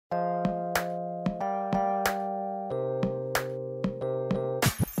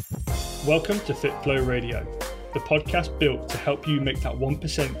Welcome to FitFlow Radio, the podcast built to help you make that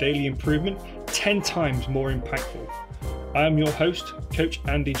 1% daily improvement 10 times more impactful. I am your host, Coach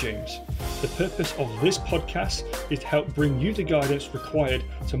Andy James. The purpose of this podcast is to help bring you the guidance required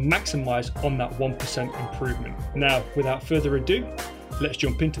to maximize on that 1% improvement. Now, without further ado, let's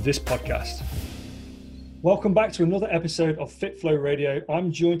jump into this podcast. Welcome back to another episode of FitFlow Radio.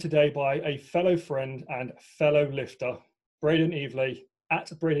 I'm joined today by a fellow friend and fellow lifter, Braden Evely, at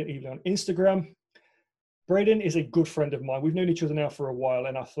Braden Evely on Instagram. Braden is a good friend of mine. We've known each other now for a while,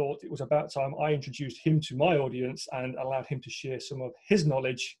 and I thought it was about time I introduced him to my audience and allowed him to share some of his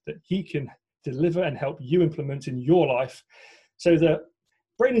knowledge that he can deliver and help you implement in your life. So that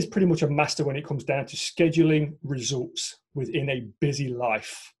Braden is pretty much a master when it comes down to scheduling results within a busy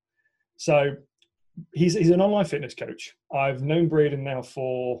life. So he's an online fitness coach. I've known Braden now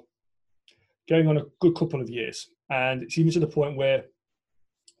for going on a good couple of years, and it's even to the point where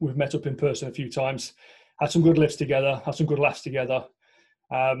we've met up in person a few times, had some good lifts together, had some good laughs together.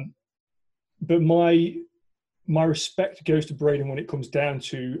 But my respect goes to Braden when it comes down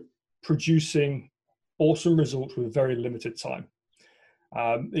to producing awesome results with very limited time.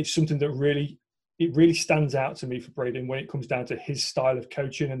 It's something that really stands out to me for Braden when it comes down to his style of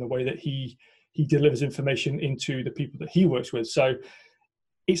coaching and the way that he delivers information into the people that he works with. So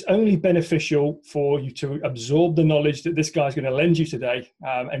it's only beneficial for you to absorb the knowledge that this guy's going to lend you today,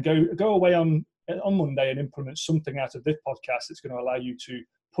 and go away on Monday and implement something out of this podcast that's going to allow you to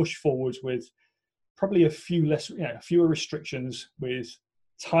push forwards with probably fewer restrictions, with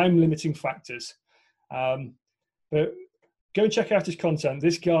time limiting factors. But go and check out his content.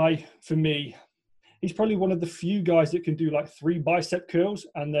 This guy, for me, he's probably one of the few guys that can do like 3 bicep curls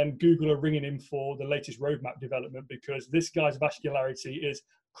and then Google are ringing him for the latest roadmap development, because this guy's vascularity is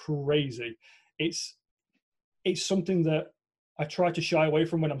crazy. It's something that I try to shy away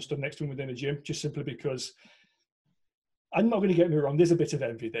from when I'm stood next to him within a gym, just simply because I'm not going to get me wrong. There's a bit of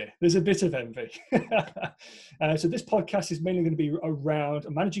envy there. There's a bit of envy. So this podcast is mainly going to be around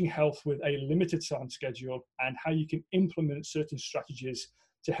managing health with a limited time schedule and how you can implement certain strategies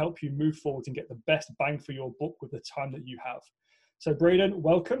to help you move forward and get the best bang for your buck with the time that you have. So Braden,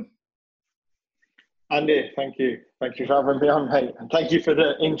 welcome. Andy, thank you. Thank you for having me on, mate. And thank you for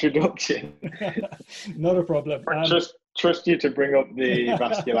the introduction. Not a problem. Trust you to bring up the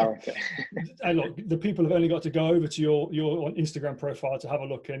vascularity. And look, the people have only got to go over to your Instagram profile to have a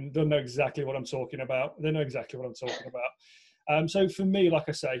look, and they'll know exactly what I'm talking about. So for me, like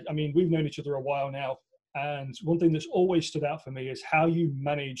I say, I mean, we've known each other a while now. And one thing that's always stood out for me is how you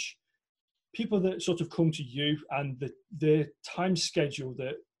manage people that sort of come to you and the time schedule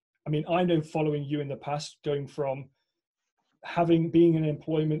that, I mean, I know following you in the past, going from being in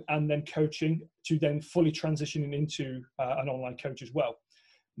employment and then coaching to then fully transitioning into an online coach as well.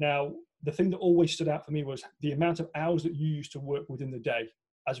 Now, the thing that always stood out for me was the amount of hours that you used to work within the day,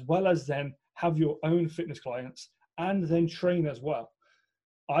 as well as then have your own fitness clients and then train as well.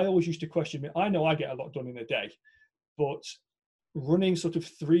 I always used to question me. I know I get a lot done in a day, but running sort of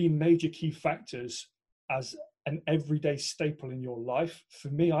 3 major key factors as an everyday staple in your life, for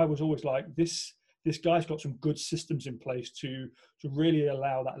me, I was always like, this guy's got some good systems in place to really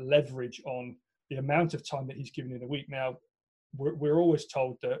allow that leverage on the amount of time that he's given in a week. Now, we're always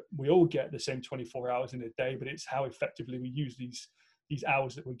told that we all get the same 24 hours in a day, but it's how effectively we use these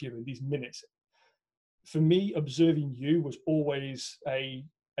hours that we're given, these minutes. For me, observing you was always a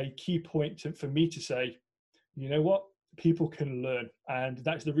key point for me to say, you know what, people can learn. And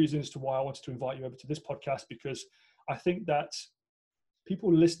that's the reason as to why I wanted to invite you over to this podcast, because I think that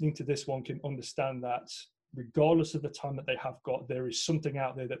people listening to this one can understand that regardless of the time that they have got, there is something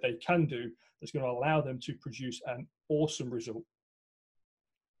out there that they can do that's going to allow them to produce an awesome result.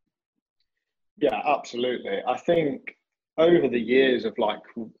 Yeah, absolutely. I think over the years of like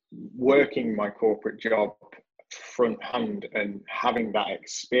working my corporate job front hand and having that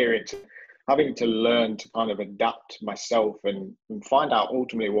experience, having to learn to kind of adapt myself and find out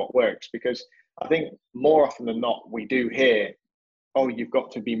ultimately what works, because I think more often than not, we do hear, oh, you've got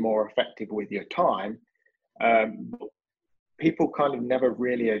to be more effective with your time. But people kind of never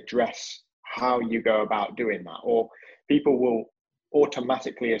really address how you go about doing that, or people will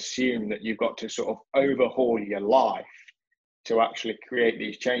automatically assume that you've got to sort of overhaul your life to actually create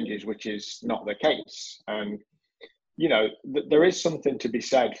these changes, which is not the case. And you know, there is something to be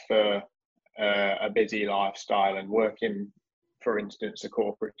said for a busy lifestyle and working, for instance, a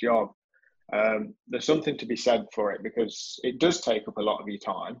corporate job. There's something to be said for it because it does take up a lot of your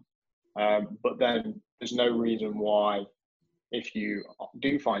time. But then there's no reason why, if you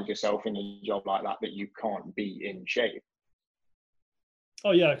do find yourself in a job like that, that you can't be in shape.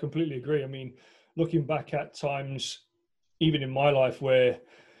 Oh yeah, I completely agree. I mean, looking back at times, even in my life, where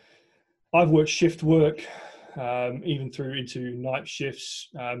I've worked shift work, even through into night shifts,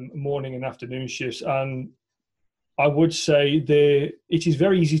 morning and afternoon shifts, and I would say it is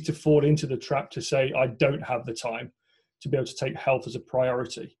very easy to fall into the trap to say I don't have the time to be able to take health as a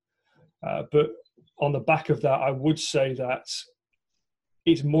priority. But on the back of that, I would say that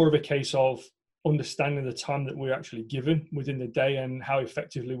it's more of a case of understanding the time that we're actually given within the day and how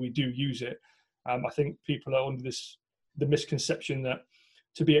effectively we do use it. I think people are under the misconception that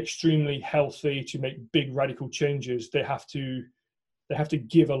to be extremely healthy, to make big radical changes, they have to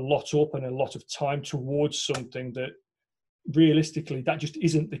give a lot up and a lot of time towards something that realistically that just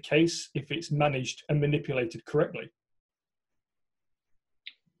isn't the case if it's managed and manipulated correctly.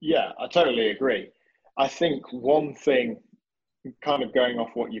 Yeah, I totally agree. I think one thing, kind of going off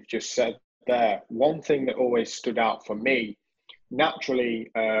what you've just said there, one thing that always stood out for me, naturally,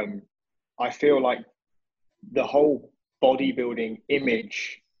 I feel like the whole bodybuilding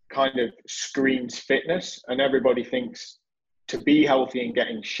image kind of screams fitness, and everybody thinks to be healthy and get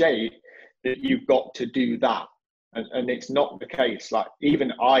in shape that you've got to do that. And it's not the case. Like,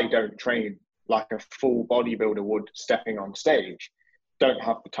 even I don't train like a full bodybuilder would stepping on stage, don't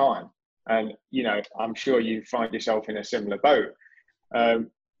have the time. And, you know, I'm sure you find yourself in a similar boat.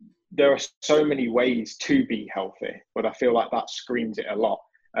 Um, there are so many ways to be healthy, but I feel like that screams it a lot.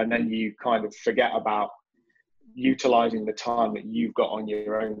 And then you kind of forget about utilizing the time that you've got on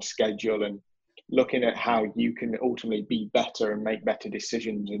your own schedule and looking at how you can ultimately be better and make better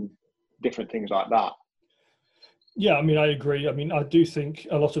decisions and different things like that. Yeah, I mean, I agree. I mean, I do think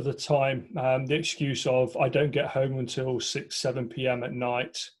a lot of the time, the excuse of I don't get home until 6, 7 p.m. at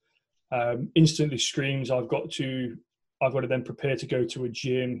night instantly screams I've got to then prepare to go to a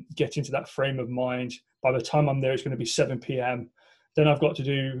gym, get into that frame of mind. By the time I'm there, it's going to be 7 p.m. Then I've got to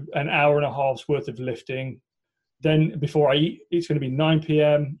do an hour and a half's worth of lifting. Then before I eat, it's going to be 9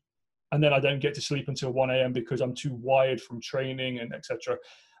 p.m. And then I don't get to sleep until 1 a.m. because I'm too wired from training and etc.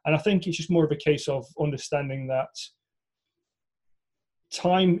 And I think it's just more of a case of understanding that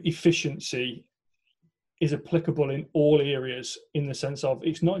time efficiency is applicable in all areas, in the sense of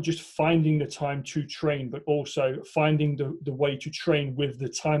it's not just finding the time to train, but also finding the way to train with the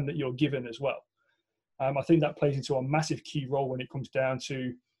time that you're given as well. I think that plays into a massive key role when it comes down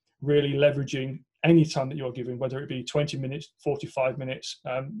to really leveraging any time that you're given, whether it be 20 minutes, 45 minutes,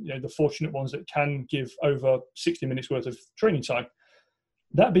 you know, the fortunate ones that can give over 60 minutes worth of training time.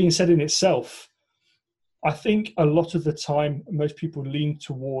 That being said in itself, I think a lot of the time most people lean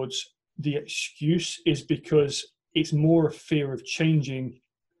towards the excuse is because it's more a fear of changing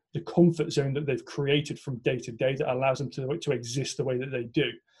the comfort zone that they've created from day to day that allows them to exist the way that they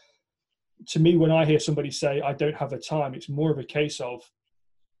do. To me, when I hear somebody say, I don't have the time, it's more of a case of,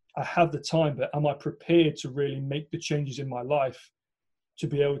 I have the time, but am I prepared to really make the changes in my life to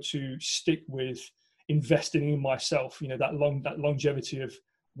be able to stick with investing in myself, you know, that longevity of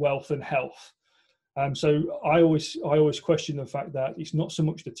wealth and health. So I always question the fact that it's not so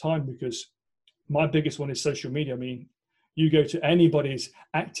much the time, because my biggest one is social media. I mean, you go to anybody's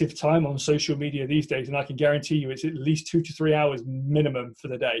active time on social media these days, and I can guarantee you it's at least 2 to 3 hours minimum for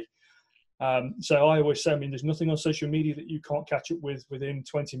the day. So I always say, I mean, there's nothing on social media that you can't catch up with within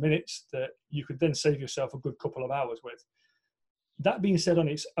 20 minutes that you could then save yourself a good couple of hours with. That being said, on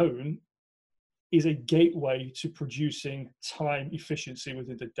its own, is a gateway to producing time efficiency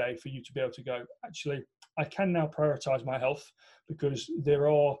within the day for you to be able to go, actually, I can now prioritize my health, because there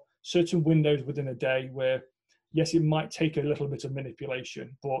are certain windows within a day where, yes, it might take a little bit of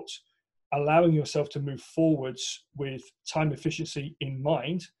manipulation, but allowing yourself to move forwards with time efficiency in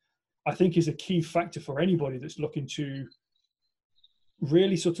mind, I think is a key factor for anybody that's looking to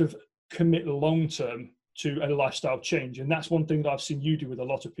really sort of commit long term to a lifestyle change. And that's one thing that I've seen you do with a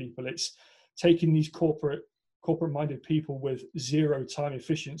lot of people. It's taking these corporate minded people with zero time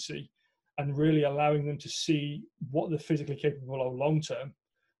efficiency and really allowing them to see what they're physically capable of long term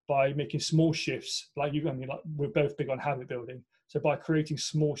by making small shifts. Like you, I mean, like we're both big on habit building. So by creating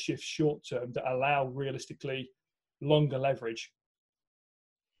small shifts short term that allow realistically longer leverage.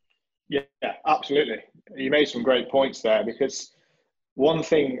 Yeah, absolutely. You made some great points there, because one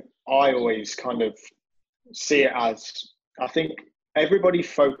thing I always kind of see it as, I think everybody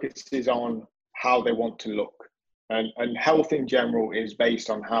focuses on how they want to look, and health in general is based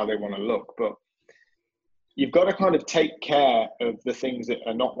on how they want to look. But you've got to kind of take care of the things that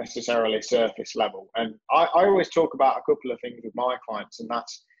are not necessarily surface level. And I always talk about a couple of things with my clients, and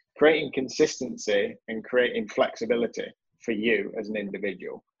that's creating consistency and creating flexibility for you as an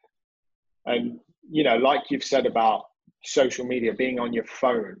individual. And, you know, like you've said about social media, being on your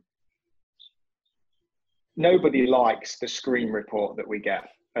phone. Nobody likes the screen report that we get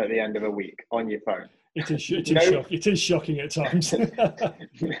at the end of a week on your phone. It is shocking at times.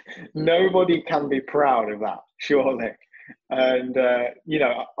 Nobody can be proud of that, surely. And,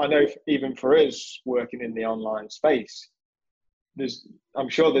 I know even for us working in the online space, I'm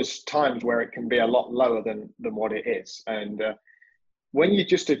sure there's times where it can be a lot lower than what it is. And when you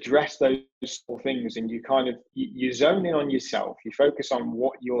just address those things and you zone in on yourself, you focus on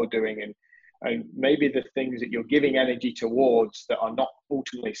what you're doing and maybe the things that you're giving energy towards that are not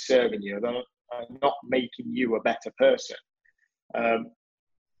ultimately serving you, that are not making you a better person.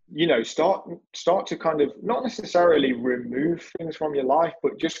 Start to kind of not necessarily remove things from your life,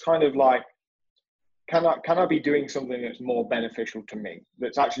 but just kind of like, can I be doing something that's more beneficial to me,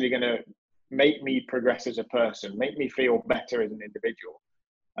 that's actually going to make me progress as a person, make me feel better as an individual.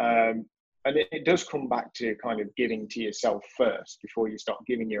 And it does come back to kind of giving to yourself first before you start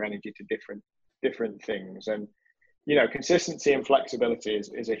giving your energy to different things. And, consistency and flexibility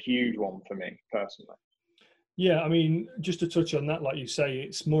is a huge one for me personally. Yeah, I mean, just to touch on that, like you say,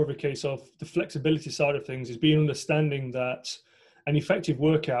 it's more of a case of the flexibility side of things is being understanding that an effective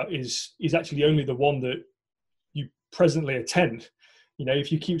workout is actually only the one that you presently attend.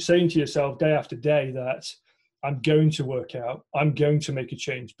 If you keep saying to yourself day after day that I'm going to work out, I'm going to make a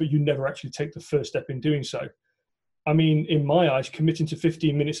change, but you never actually take the first step in doing so. I mean, in my eyes, committing to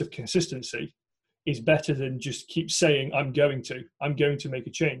 15 minutes of consistency is better than just keep saying I'm going to make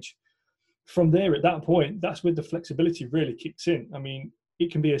a change. From there, at that point, that's where the flexibility really kicks in. I mean,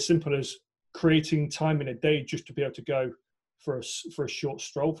 it can be as simple as creating time in a day just to be able to go for a short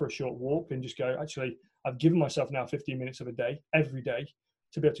stroll, for a short walk, and just go, actually, I've given myself now 15 minutes of a day, every day,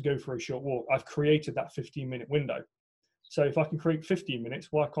 to be able to go for a short walk. I've created that 15-minute window. So if I can create 15 minutes,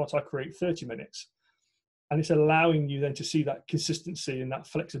 why can't I create 30 minutes? And it's allowing you then to see that consistency and that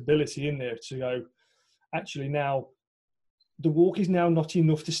flexibility in there to go, actually now, the walk is now not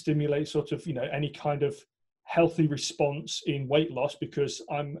enough to stimulate sort of, any kind of healthy response in weight loss because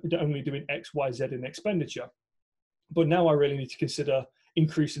I'm only doing X, Y, Z in expenditure. But now I really need to consider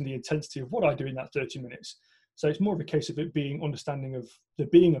increasing the intensity of what I do in that 30 minutes. So it's more of a case of it being understanding of there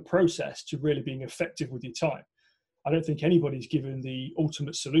being a process to really being effective with your time. I don't think anybody's given the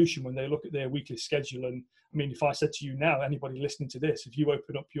ultimate solution when they look at their weekly schedule. And I mean, if I said to you now, anybody listening to this, if you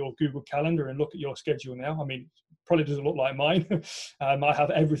open up your Google Calendar and look at your schedule now, I mean, probably doesn't look like mine. I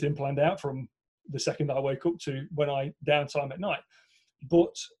have everything planned out from the second I wake up to when I downtime at night.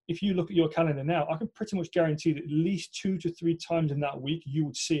 But if you look at your calendar now, I can pretty much guarantee that at least 2 to 3 times in that week, you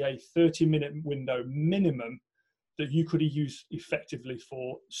would see a 30-minute window minimum that you could use effectively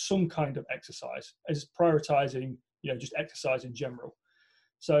for some kind of exercise, as prioritizing, just exercise in general.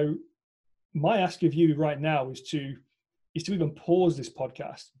 So my ask of you right now is to even pause this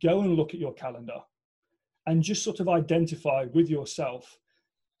podcast, go and look at your calendar and just sort of identify with yourself,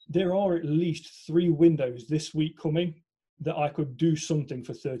 there are at least 3 windows this week coming that I could do something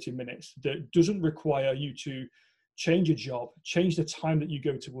for 30 minutes that doesn't require you to change a job, change the time that you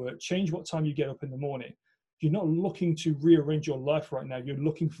go to work, change what time you get up in the morning. You're not looking to rearrange your life right now. You're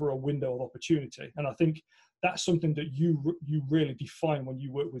looking for a window of opportunity. And I think that's something that you really define when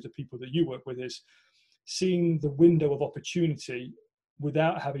you work with the people that you work with, is seeing the window of opportunity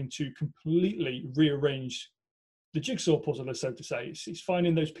without having to completely rearrange the jigsaw puzzle, so to say. It's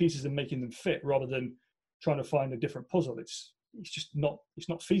finding those pieces and making them fit rather than trying to find a different puzzle. It's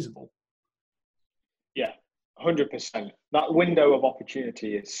not feasible. Yeah, 100%. That window of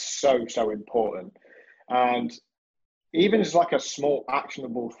opportunity is so important. And even as like a small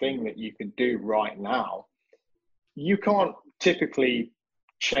actionable thing that you could do right now, you can't typically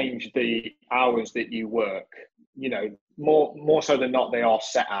change the hours that you work, more so than not, they are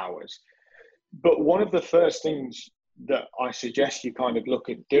set hours. But one of the first things that I suggest you kind of look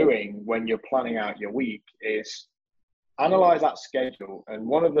at doing when you're planning out your week is analyze that schedule. And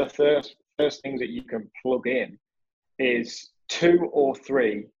one of the first things that you can plug in is 2 or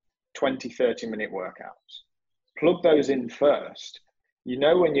 3 20-30 minute workouts. Plug those in first.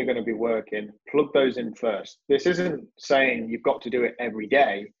 When you're going to be working, plug those in first. This isn't saying you've got to do it every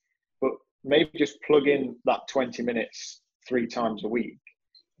day, but maybe just plug in that 20 minutes 3 times a week.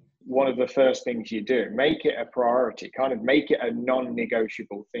 One of the first things you do, make it a priority, kind of make it a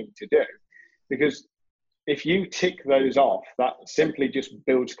non-negotiable thing to do. Because if you tick those off, that simply just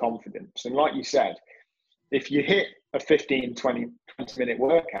builds confidence. And like you said, if you hit a 15, 20 minute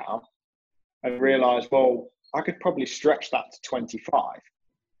workout and realize, well, I could probably stretch that to 25.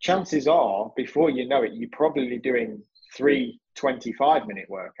 Chances are, before you know it, you're probably doing 3 25-minute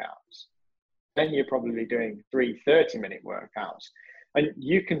workouts. then you're probably doing 3 30-minute workouts, and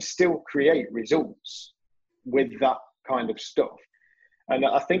you can still create results with that kind of stuff. And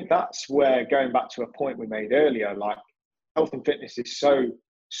I think that's where, going back to a point we made earlier, like health and fitness is so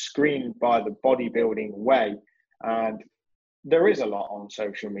screened by the bodybuilding way, and there is a lot on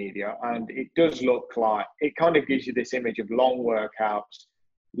social media, and it does look like it kind of gives you this image of long workouts,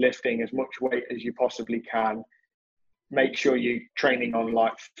 lifting as much weight as you possibly can. Make sure you're training on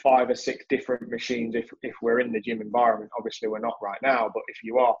like 5 or 6 different machines if we're in the gym environment. Obviously we're not right now, but if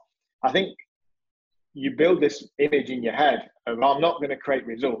you are, I think you build this image in your head of, I'm not going to create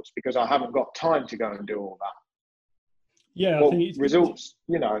results because I haven't got time to go and do all that. Yeah, well, I think it's results,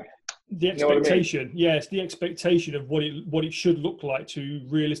 you know, the expectation. You know what I mean? Yes, the expectation of what it should look like to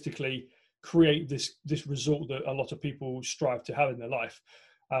realistically create this result that a lot of people strive to have in their life.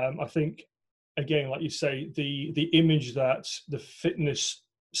 I think, again, like you say, the image that the fitness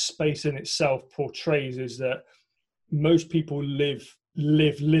space in itself portrays is that most people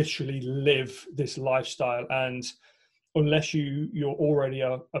literally live this lifestyle, and unless you're already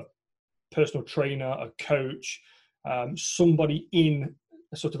a personal trainer, a coach, somebody in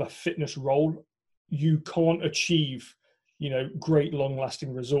a sort of a fitness role, you can't achieve, great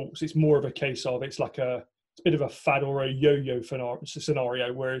long-lasting results. It's more of a case of it's a bit of a fad or a yo-yo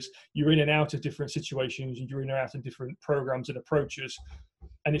scenario, whereas you're in and out of different situations, and you're in and out of different programs and approaches,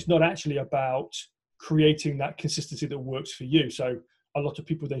 and it's not actually about creating that consistency that works for you. So a lot of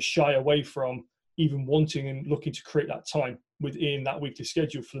people then shy away from even wanting and looking to create that time within that weekly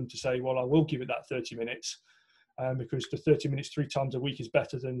schedule for them to say, well, I will give it that 30 minutes, because the 30 minutes 3 times a week is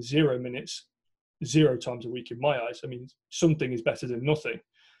better than 0 minutes 0 times a week in my eyes. I mean, something is better than nothing.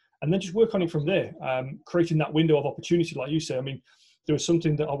 And then just work on it from there, creating that window of opportunity, like you say. I mean, there was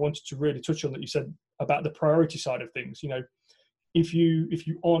something that I wanted to really touch on that you said about the priority side of things. If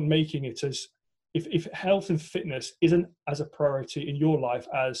you aren't making it as, if health and fitness isn't as a priority in your life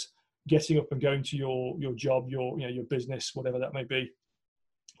as getting up and going to your job, your business, whatever that may be,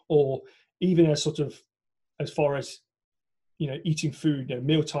 or even as sort of as far as eating food,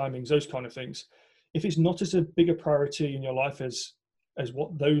 meal timings, those kind of things, if it's not as a bigger priority in your life as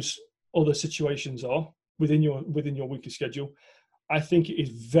what those other situations are within your weekly schedule, I think it is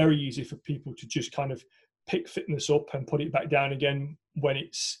very easy for people to just kind of pick fitness up and put it back down again when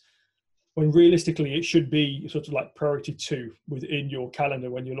realistically it should be sort of like priority 2 within your calendar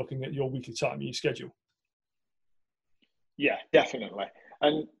when you're looking at your weekly time and your schedule. Yeah, definitely.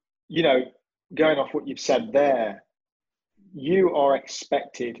 And going off what you've said there, you are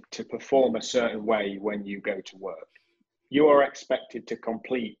expected to perform a certain way when you go to work. You are expected to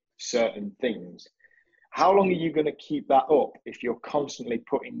complete certain things. How long are you going to keep that up if you're constantly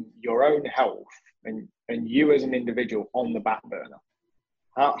putting your own health and you as an individual on the back burner?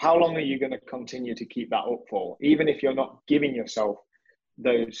 How long are you going to continue to keep that up for, even if you're not giving yourself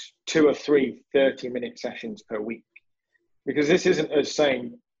those 2 or 3 30-minute sessions per week? Because this isn't as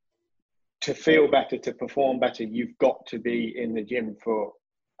saying to feel better, to perform better, you've got to be in the gym for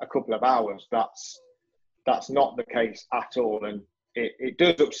a couple of hours. That's not the case at all. And it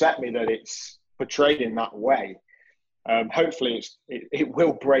does upset me that it's portrayed in that way. Hopefully it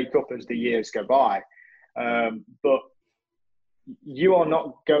will break up as the years go by. But you are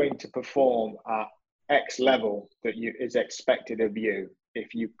not going to perform at X level that is expected of you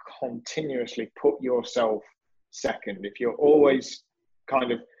if you continuously put yourself second, if you're always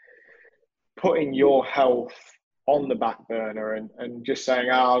kind of putting your health on the back burner and just saying,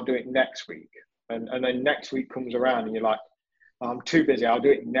 I'll do it next week. And then next week comes around and you're like, I'm too busy, I'll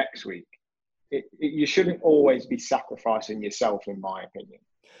do it next week. You shouldn't always be sacrificing yourself, in my opinion.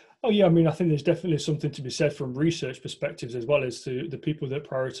 Oh yeah, I mean, I think there's definitely something to be said from research perspectives as well as to the people that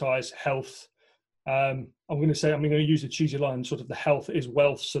prioritize health. I'm going to use the cheesy line, sort of the health is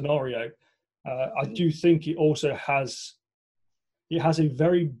wealth scenario. I do think it also has a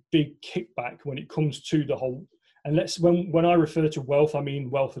very big kickback when it comes to the whole. And when I refer to wealth, I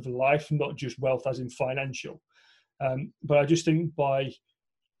mean wealth of life, not just wealth as in financial. But I just think by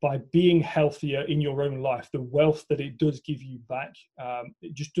being healthier in your own life, the wealth that it does give you back,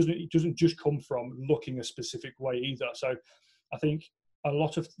 it doesn't just come from looking a specific way either. So I think a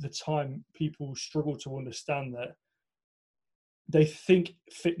lot of the time people struggle to understand that they think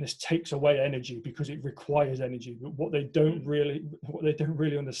fitness takes away energy because it requires energy. But what they don't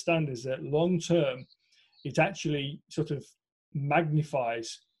really understand is that long term, it actually sort of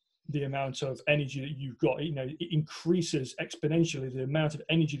magnifies the amount of energy that you've got. It increases exponentially the amount of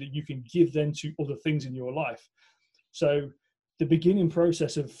energy that you can give then to other things in your life. So the beginning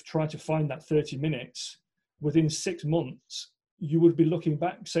process of trying to find that 30 minutes, within 6 months, you would be looking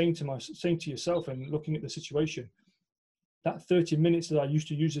back, saying to yourself and looking at the situation, that 30 minutes that I used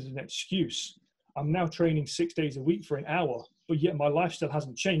to use as an excuse, I'm now training 6 days a week for an hour, but yet my lifestyle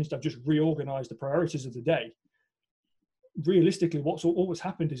hasn't changed. I've just reorganized the priorities of the day. Realistically, what's always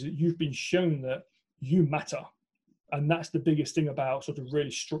happened is that you've been shown that you matter. And that's the biggest thing about sort of really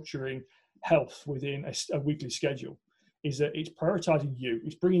structuring health within a weekly schedule, is that it's prioritizing you.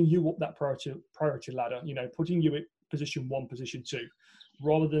 It's bringing you up that priority ladder, you know, putting you at position 1, position 2,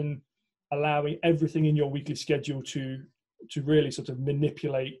 rather than allowing everything in your weekly schedule to really sort of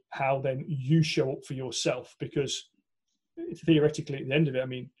manipulate how then you show up for yourself. Because theoretically, at the end of it, I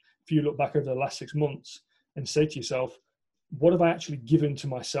mean, if you look back over the last 6 months and say to yourself, what have I actually given to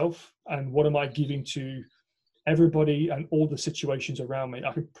myself, and what am I giving to everybody and all the situations around me?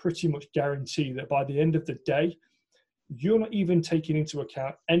 I can pretty much guarantee that by the end of the day, you're not even taking into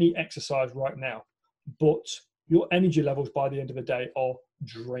account any exercise right now, but your energy levels by the end of the day are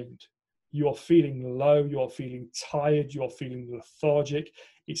drained. You are feeling low, you are feeling tired, you are feeling lethargic.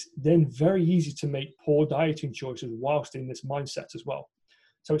 It's then very easy to make poor dieting choices whilst in this mindset as well.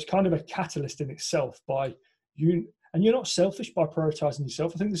 So it's kind of a catalyst in itself by you. And you're not selfish by prioritizing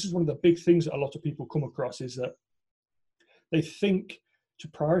yourself. I think this is one of the big things that a lot of people come across, is that they think to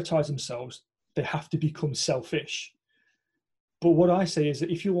prioritize themselves, they have to become selfish. But what I say is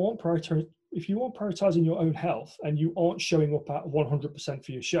that if you aren't prioritizing your own health and you aren't showing up at 100%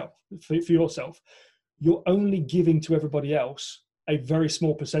 for yourself, you're only giving to everybody else a very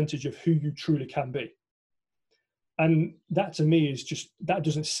small percentage of who you truly can be. And that to me is just, that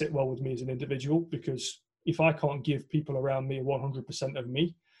doesn't sit well with me as an individual, because if I can't give people around me 100% of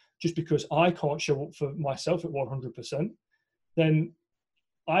me, just because I can't show up for myself at 100%, then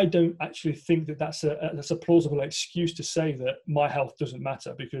I don't actually think that that's a plausible excuse to say that my health doesn't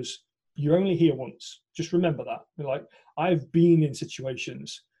matter, because you're only here once. Just remember that. Like, I've been in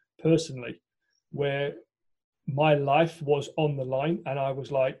situations personally where my life was on the line, and I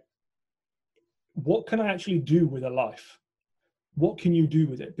was like, what can I actually do with a life? What can you do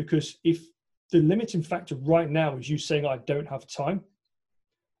with it? Because if the limiting factor right now is you saying I don't have time,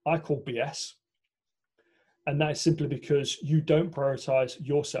 I call BS. And that is simply because you don't prioritize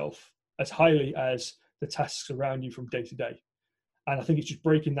yourself as highly as the tasks around you from day to day. And I think it's just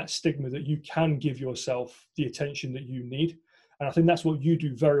breaking that stigma that you can give yourself the attention that you need. And I think that's what you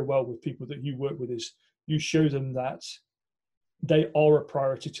do very well with people that you work with, is you show them that they are a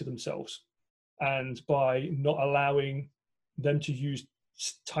priority to themselves. And by not allowing them to use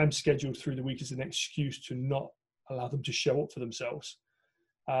time scheduled through the week as an excuse to not allow them to show up for themselves,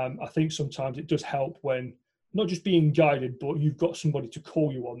 I think sometimes it does help when not just being guided, but you've got somebody to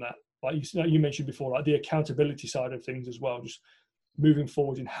call you on that. Like you mentioned before, like the accountability side of things as well, just moving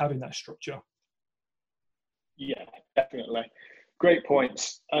forward and having that structure. Yeah, definitely. Great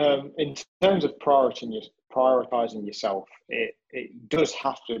points. In terms of prioritizing yourself, it does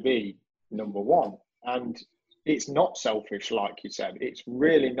have to be number one. And it's not selfish, like you said. It's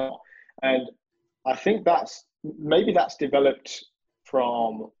really not. And I think that's developed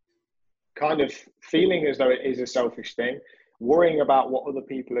from kind of feeling as though it is a selfish thing, worrying about what other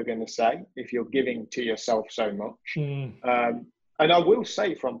people are going to say if you're giving to yourself so much. And I will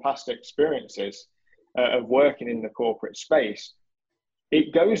say, from past experiences of working in the corporate space,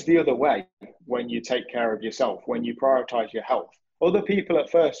 it goes the other way when you take care of yourself, when you prioritize your health. Other people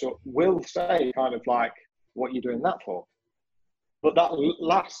at first will say kind of like, what are you doing that for? But that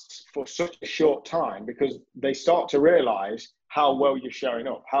lasts for such a short time, because they start to realize how well you're showing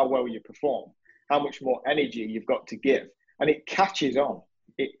up, how well you perform, how much more energy you've got to give. And it catches on.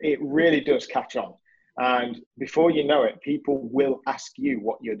 It really does catch on. And before you know it, people will ask you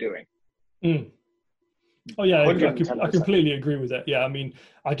what you're doing. Oh yeah, I completely agree with that. Yeah, I mean,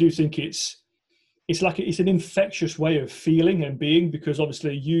 I do think it's an infectious way of feeling and being, because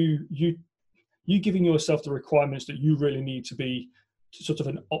obviously you giving yourself the requirements that you really need to be sort of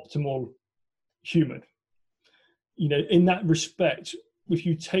an optimal human. You know, in that respect, if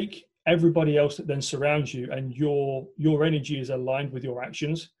you take everybody else that then surrounds you and your energy is aligned with your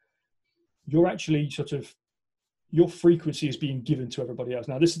actions, you're actually your frequency is being given to everybody else.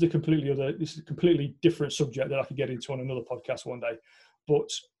 Now, this is a completely different subject that I could get into on another podcast one day. But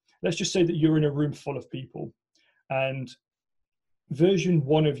let's just say that you're in a room full of people, and version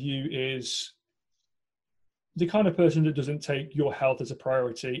 1 of you is the kind of person that doesn't take your health as a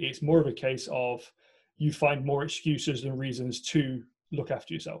priority. It's more of a case of you find more excuses than reasons to look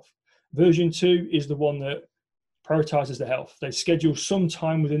after yourself. Version 2 is the one that prioritizes the health. They schedule some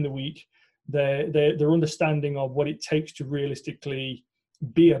time within the week. Their understanding of what it takes to realistically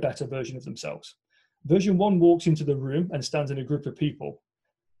be a better version of themselves. Version 1 walks into the room and stands in a group of people.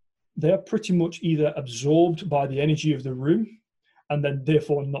 They're pretty much either absorbed by the energy of the room and then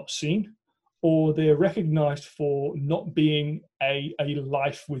therefore not seen, or they're recognized for not being a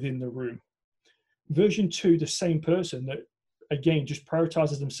life within the room. Version 2, the same person that, again, just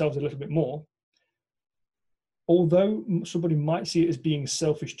prioritizes themselves a little bit more. Although somebody might see it as being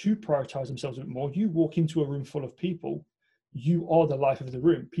selfish to prioritize themselves a bit more, you walk into a room full of people, you are the life of the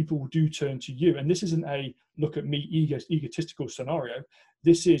room. People do turn to you. And this isn't a look at me egotistical scenario.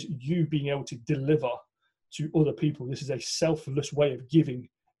 This is you being able to deliver to other people. This is a selfless way of giving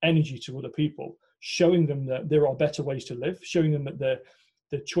energy to other people, showing them that there are better ways to live, showing them that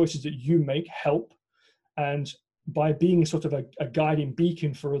the choices that you make help. And by being sort of a guiding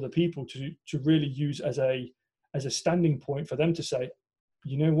beacon for other people to really use as a standing point for them to say,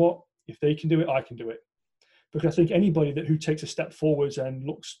 you know what, if they can do it, I can do it. Because I think anybody who takes a step forwards and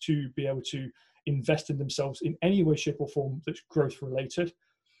looks to be able to invest in themselves in any way, shape or form that's growth related,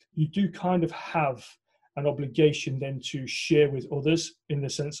 you do kind of have an obligation then to share with others in the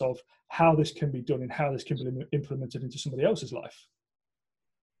sense of how this can be done and how this can be implemented into somebody else's life.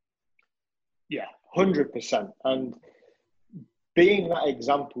 Yeah, 100%. And being that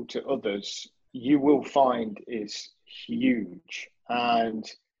example to others, you will find is huge. And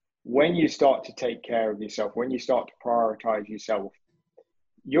when you start to take care of yourself, when you start to prioritize yourself,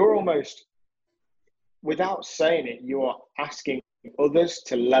 you're almost, without saying it, you are asking others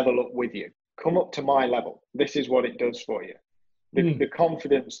to level up with you. Come up to my level. This is what it does for you. The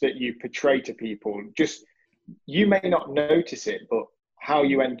confidence that you portray to people, just, you may not notice it, but how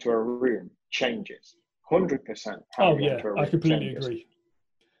you enter a room changes. 100%. Oh yeah, I completely agree.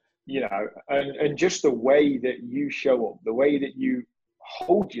 You know, and just the way that you show up, the way that you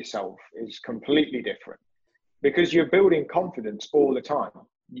hold yourself is completely different, because you're building confidence all the time.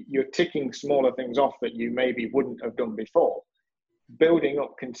 You're ticking smaller things off that you maybe wouldn't have done before, building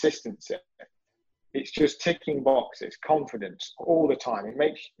up consistency. It's just ticking boxes, confidence all the time.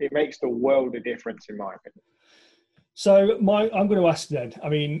 It makes the world a difference, in my opinion. So I'm going to ask then, I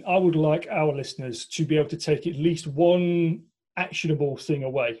mean, I would like our listeners to be able to take at least one actionable thing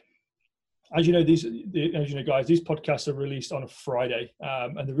away. As you know, guys, these podcasts are released on a Friday.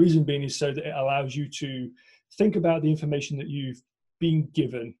 And the reason being is so that it allows you to think about the information that you've been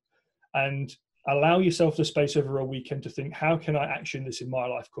given and allow yourself the space over a weekend to think, how can I action this in my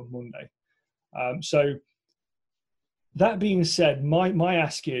life come Monday? So that being said, my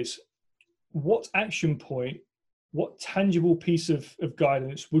ask is, what action point, what tangible piece of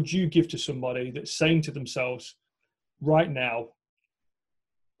guidance would you give to somebody that's saying to themselves right now,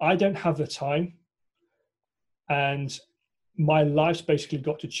 I don't have the time and my life's basically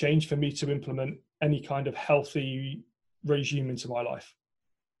got to change for me to implement any kind of healthy regime into my life?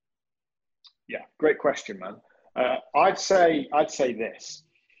 Yeah, great question, man. I'd say this.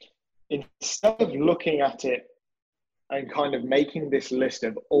 Instead of looking at it and kind of making this list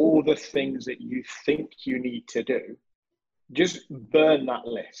of all the things that you think you need to do, just burn that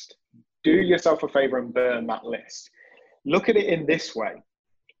list. Do yourself a favor and burn that list. Look at it in this way.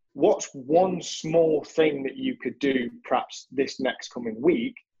 What's one small thing that you could do perhaps this next coming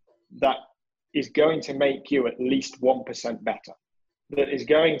week that is going to make you at least 1% better, that is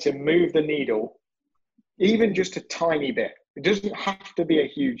going to move the needle even just a tiny bit? It doesn't have to be a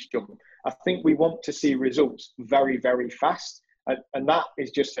huge jump. I think we want to see results very, very fast. And that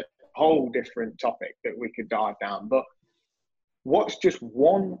is just a whole different topic that we could dive down. But what's just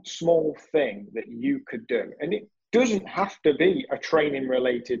one small thing that you could do? And it doesn't have to be a training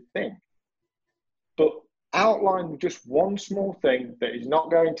related thing, but outline just one small thing that is not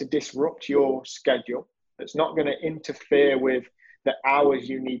going to disrupt your schedule, that's not going to interfere with the hours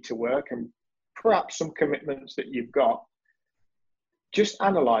you need to work and perhaps some commitments that you've got. Just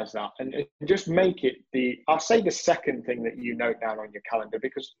analyze that and just make it I'll say the second thing that you note down on your calendar,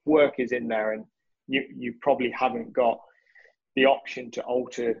 because work is in there and you probably haven't got the option to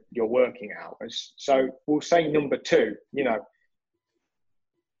alter your working hours. So we'll say number 2,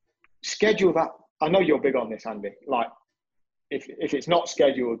 schedule that. I know you're big on this, Andy. Like if it's not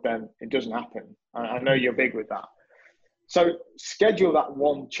scheduled, then it doesn't happen. I know you're big with that. So schedule that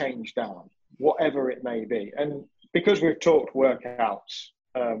one change down, whatever it may be. And because we've talked workouts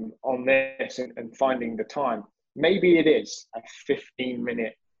on this and finding the time, maybe it is a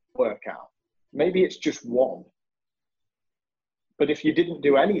 15-minute workout. Maybe it's just one. But if you didn't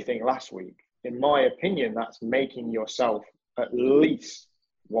do anything last week, in my opinion, that's making yourself at least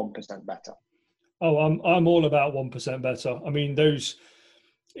 1% better. Oh, I'm all about 1% better. I mean,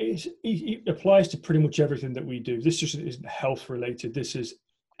 it applies to pretty much everything that we do. This just isn't health related. This is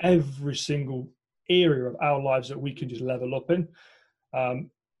every single area of our lives that we can just level up in.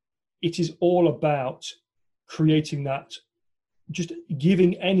 It is all about creating that, just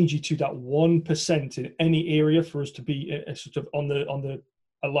giving energy to that 1% in any area for us to be a sort of on the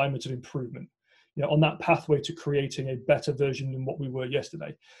alignment of improvement, on that pathway to creating a better version than what we were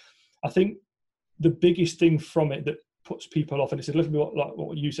yesterday. I think the biggest thing from it that puts people off, and it's a little bit like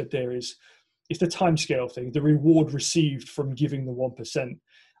what you said there, is it's the timescale thing, the reward received from giving the 1%.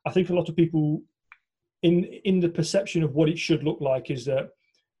 I think a lot of people in the perception of what it should look like is that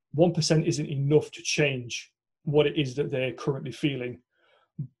 1% isn't enough to change what it is that they're currently feeling.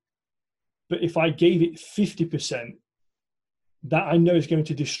 But if I gave it 50%, that I know is going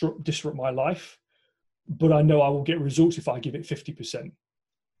to disrupt my life, but I know I will get results if I give it 50%.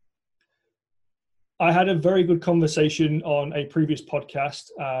 I had a very good conversation on a previous podcast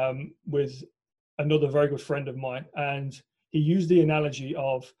with another very good friend of mine, and he used the analogy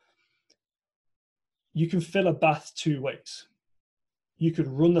of, you can fill a bath two ways. You could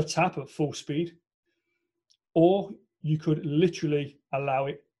run the tap at full speed, or you could literally allow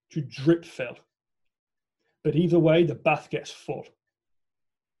it to drip fill. But either way, the bath gets full.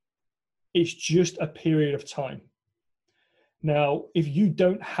 It's just a period of time. Now, if you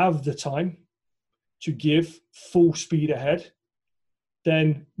don't have the time to give full speed ahead,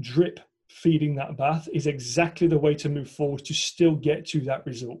 then drip feeding that bath is exactly the way to move forward to still get to that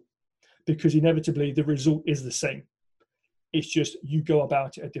result, because inevitably the result is the same. It's just you go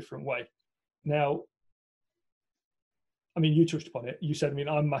about it a different way. Now, I mean, you touched upon it. You said, I mean,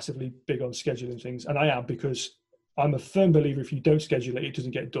 I'm massively big on scheduling things, and I am, because I'm a firm believer if you don't schedule it, it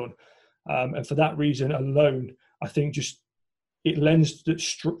doesn't get done. And for that reason alone, I think just it lends that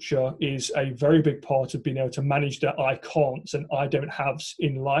structure is a very big part of being able to manage the I can'ts and I don't haves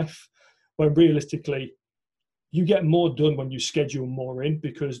in life, when realistically, you get more done when you schedule more in,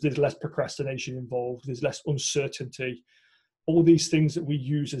 because there's less procrastination involved, there's less uncertainty. All these things that we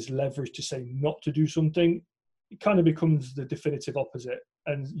use as leverage to say not to do something, it kind of becomes the definitive opposite.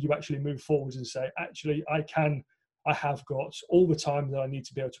 And you actually move forwards and say, actually, I have got all the time that I need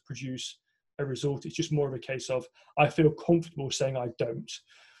to be able to produce a result. It's just more of a case of, I feel comfortable saying I don't.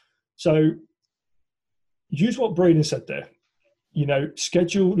 So use what Braden said there.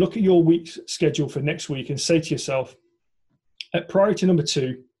 Schedule, look at your week's schedule for next week and say to yourself, at priority number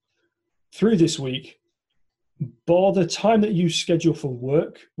 2, through this week, bar the time that you schedule for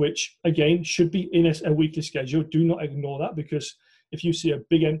work, which again should be in a weekly schedule. Do not ignore that, because if you see a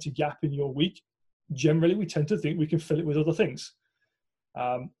big empty gap in your week, generally we tend to think we can fill it with other things.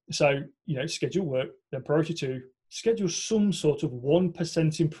 So schedule work, then priority 2, schedule some sort of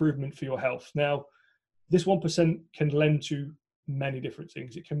 1% improvement for your health. Now, this 1% can lend to many different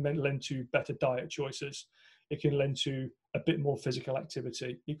things. It can lend to better diet choices. It can lend to a bit more physical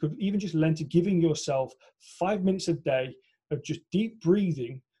activity. It could even just lend to giving yourself 5 minutes a day of just deep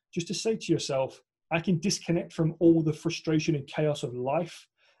breathing, just to say to yourself, I can disconnect from all the frustration and chaos of life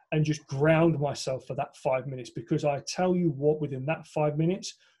and just ground myself for that 5 minutes. Because I tell you what, within that 5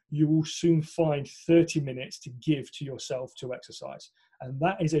 minutes, you will soon find 30 minutes to give to yourself to exercise. And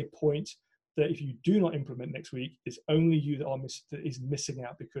that is a point that if you do not implement next week, it's only you that is missing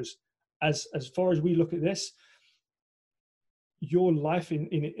out. Because as far as we look at this, your life in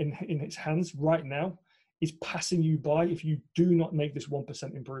its hands right now is passing you by if you do not make this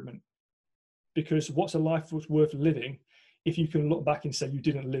 1% improvement. Because what's a life worth living if you can look back and say you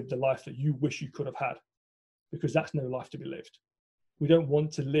didn't live the life that you wish you could have had? Because that's no life to be lived. We don't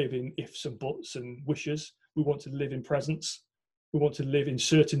want to live in ifs and buts and wishes. We want to live in presence. We want to live in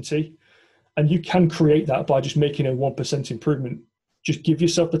certainty. And you can create that by just making a 1% improvement. Just give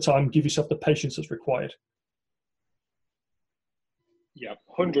yourself the time, give yourself the patience that's required. Yeah,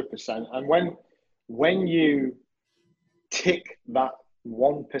 100%. And when you tick that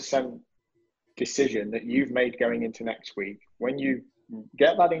 1% decision that you've made going into next week, when you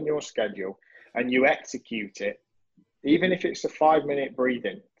get that in your schedule and you execute it, even if it's a 5-minute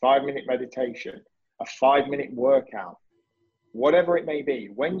breathing, 5-minute meditation, a 5-minute workout, whatever it may be,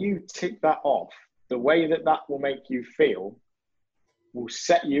 when you tick that off, the way that will make you feel will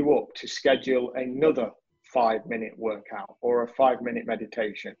set you up to schedule another 5-minute workout or a 5-minute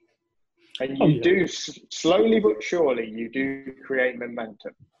meditation. And you do, slowly but surely, you do create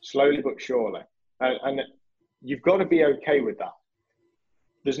momentum, slowly but surely. And you've got to be okay with that.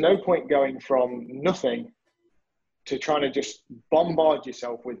 There's no point going from nothing to trying to just bombard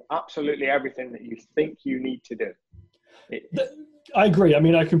yourself with absolutely everything that you think you need to do. I agree. I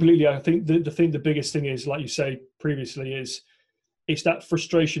mean, I think the biggest thing is, like you say previously, is it's that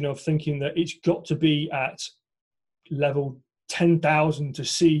frustration of thinking that it's got to be at level 10,000 to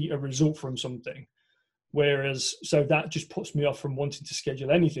see a result from something. Whereas, so that just puts me off from wanting to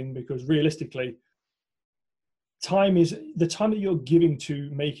schedule anything, because realistically, time is the time that you're giving to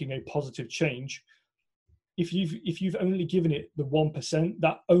making a positive change. If you've only given it the 1%,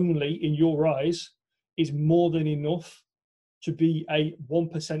 that only in your eyes is more than enough to be a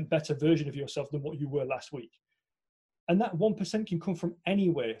 1% better version of yourself than what you were last week. And that 1% can come from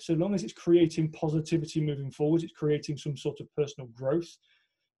anywhere. So long as it's creating positivity moving forward, it's creating some sort of personal growth.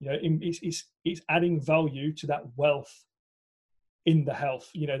 It's adding value to that wealth in the health,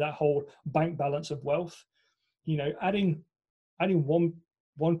 that whole bank balance of wealth, adding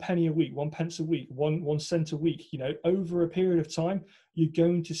one penny a week, 1 pence a week, 1 cent a week, over a period of time, you're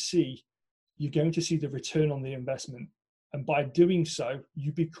going to see the return on the investment. And by doing so,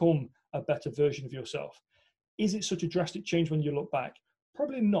 you become a better version of yourself. Is it such a drastic change when you look back?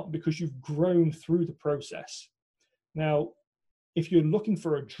 Probably not, because you've grown through the process. Now, if you're looking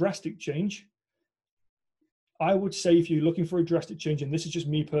for a drastic change, I would say if you're looking for a drastic change, and this is just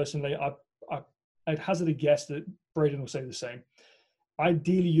me personally, I'd hazard a guess that Braden will say the same.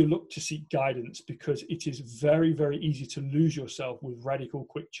 Ideally, you look to seek guidance, because it is very, very easy to lose yourself with radical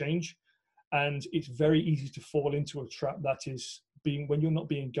quick change. And it's very easy to fall into a trap that is when you're not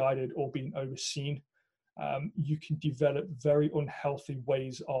being guided or being overseen. You can develop very unhealthy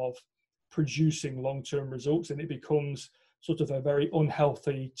ways of producing long-term results, and it becomes sort of a very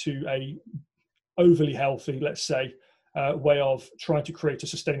unhealthy to a overly healthy, let's say, way of trying to create a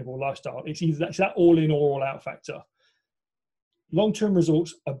sustainable lifestyle. It's that all in or all out factor. Long-term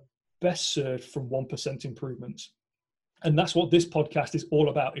results are best served from 1% improvements. And that's what this podcast is all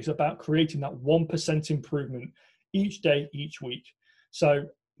about. It's about creating that 1% improvement each day, each week. So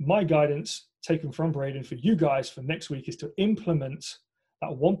my guidance taken from Braden for you guys for next week is to implement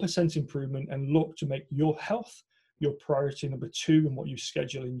that 1% improvement and look to make your health your priority number 2 in what you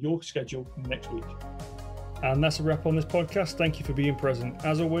schedule in your schedule next week. And that's a wrap on this podcast. Thank you for being present.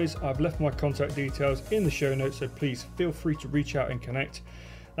 As always, I've left my contact details in the show notes, so please feel free to reach out and connect.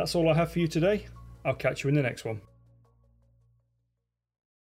 That's all I have for you today. I'll catch you in the next one.